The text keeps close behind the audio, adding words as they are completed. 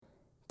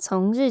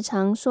从日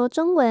常说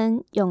中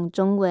文，用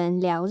中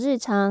文聊日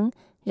常，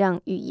让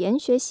语言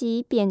学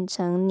习变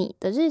成你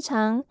的日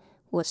常。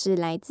我是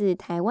来自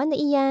台湾的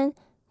易安，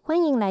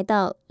欢迎来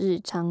到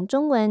日常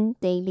中文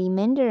Daily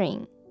Mandarin。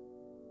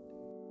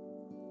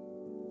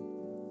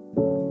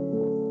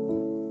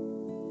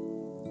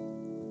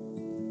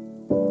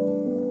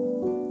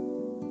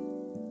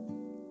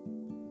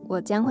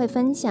我将会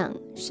分享，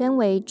身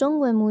为中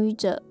文母语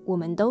者，我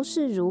们都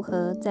是如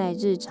何在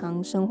日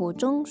常生活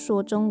中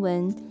说中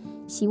文。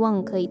希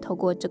望可以透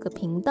过这个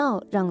频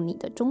道，让你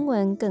的中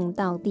文更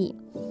道地。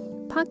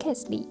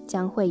Podcast 里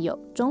将会有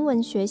中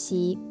文学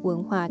习、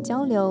文化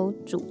交流、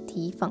主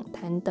题访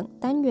谈等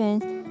单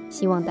元，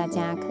希望大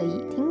家可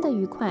以听得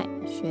愉快，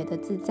学得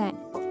自在。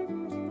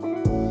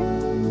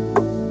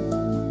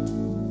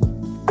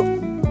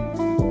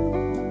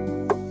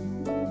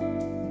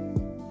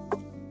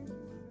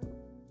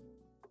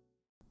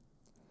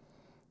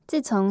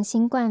自从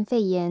新冠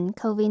肺炎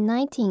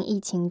COVID-19 疫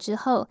情之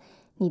后，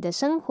你的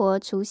生活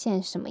出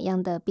现什么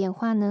样的变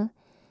化呢？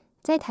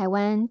在台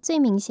湾最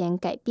明显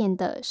改变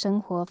的生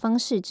活方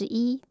式之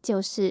一，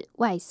就是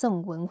外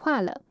送文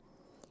化了。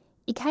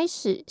一开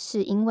始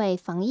是因为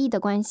防疫的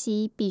关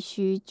系，必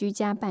须居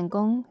家办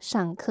公、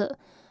上课，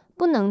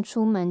不能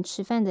出门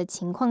吃饭的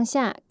情况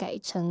下，改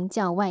成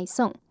叫外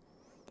送。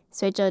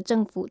随着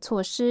政府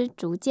措施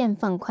逐渐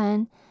放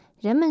宽，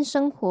人们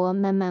生活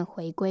慢慢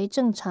回归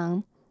正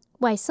常，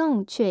外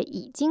送却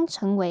已经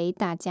成为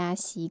大家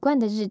习惯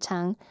的日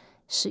常，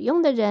使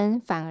用的人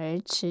反而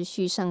持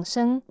续上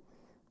升。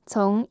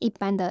从一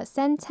般的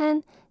三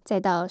餐，再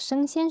到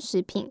生鲜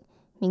食品、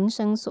民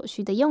生所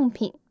需的用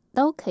品，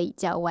都可以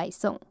叫外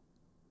送。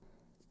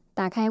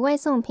打开外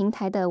送平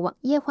台的网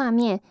页画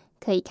面，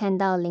可以看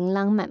到琳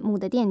琅满目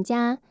的店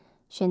家，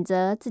选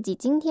择自己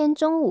今天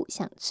中午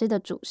想吃的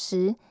主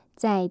食，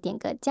再点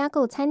个加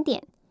购餐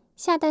点，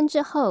下单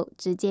之后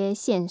直接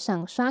线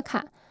上刷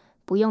卡，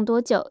不用多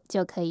久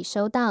就可以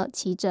收到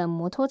骑着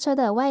摩托车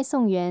的外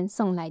送员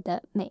送来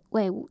的美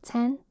味午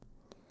餐。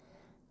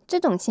这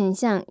种现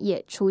象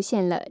也出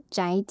现了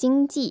宅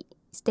经济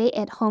 （Stay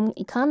at Home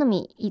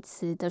Economy） 一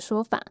词的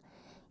说法，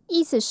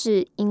意思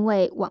是因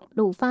为网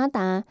络发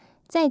达，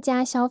在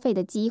家消费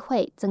的机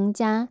会增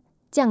加，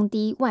降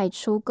低外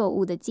出购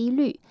物的几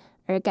率，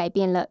而改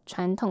变了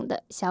传统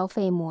的消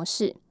费模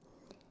式。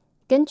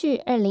根据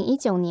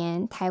2019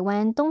年台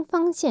湾东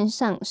方线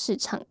上市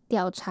场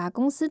调查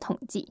公司统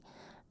计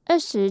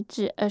，20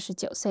至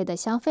29岁的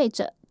消费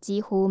者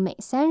几乎每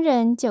3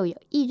人就有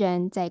1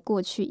人在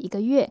过去1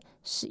个月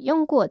使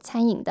用过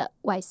餐饮的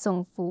外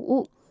送服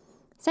务。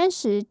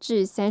30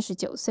至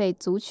39岁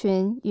族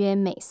群约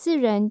每4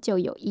人就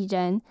有1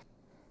人。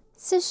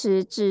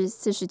40至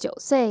49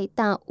岁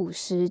到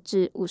50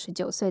至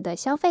59岁的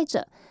消费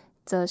者，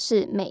则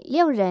是每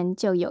6人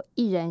就有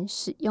1人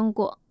使用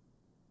过。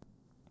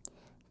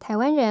台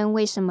湾人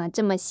为什么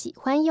这么喜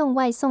欢用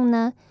外送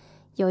呢？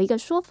有一个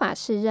说法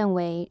是认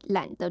为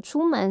懒得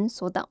出门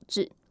所导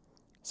致。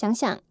想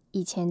想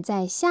以前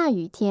在下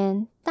雨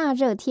天、大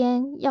热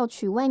天要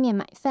去外面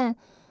买饭，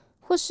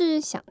或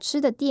是想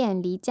吃的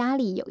店离家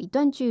里有一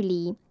段距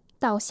离，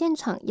到现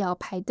场要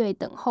排队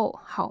等候，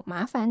好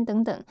麻烦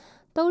等等，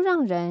都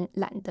让人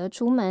懒得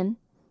出门。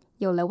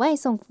有了外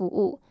送服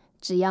务，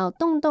只要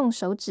动动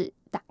手指，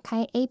打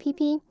开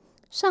App，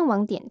 上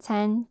网点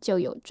餐，就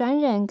有专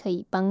人可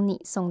以帮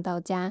你送到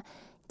家，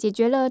解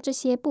决了这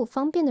些不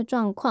方便的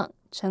状况，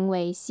成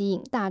为吸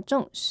引大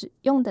众使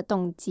用的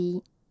动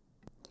机。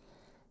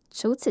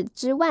除此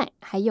之外，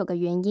还有个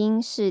原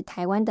因是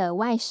台湾的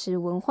外食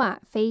文化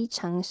非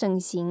常盛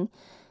行，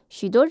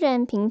许多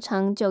人平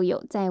常就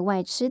有在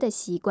外吃的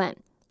习惯，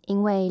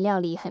因为料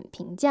理很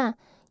平价，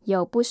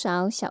有不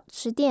少小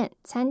吃店、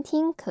餐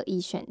厅可以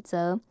选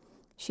择。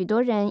许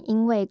多人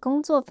因为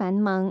工作繁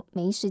忙，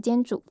没时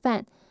间煮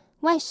饭，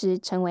外食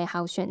成为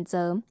好选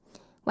择。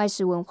外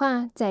食文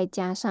化再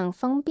加上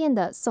方便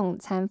的送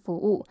餐服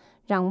务，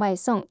让外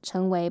送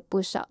成为不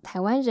少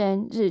台湾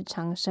人日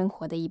常生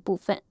活的一部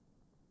分。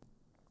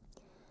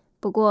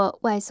不过，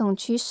外送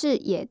趋势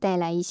也带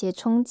来一些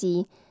冲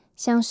击，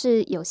像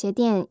是有些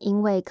店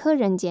因为客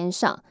人减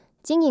少，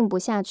经营不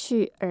下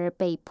去而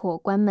被迫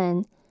关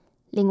门。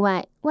另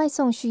外，外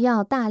送需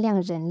要大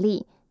量人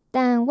力，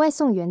但外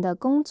送员的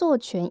工作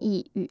权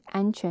益与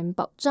安全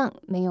保障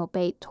没有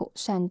被妥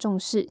善重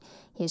视，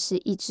也是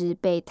一直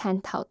被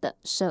探讨的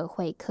社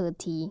会课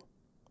题。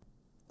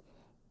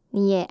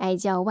你也爱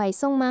叫外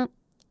送吗？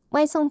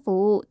外送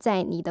服务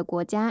在你的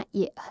国家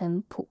也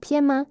很普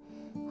遍吗？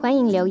欢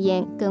迎留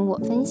言跟我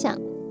分享。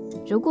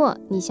如果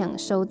你想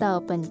收到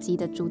本集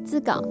的逐字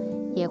稿，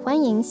也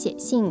欢迎写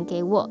信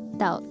给我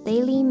到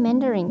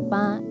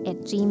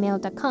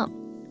dailymandarin8@gmail.com。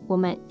我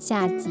们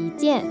下集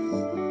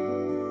见。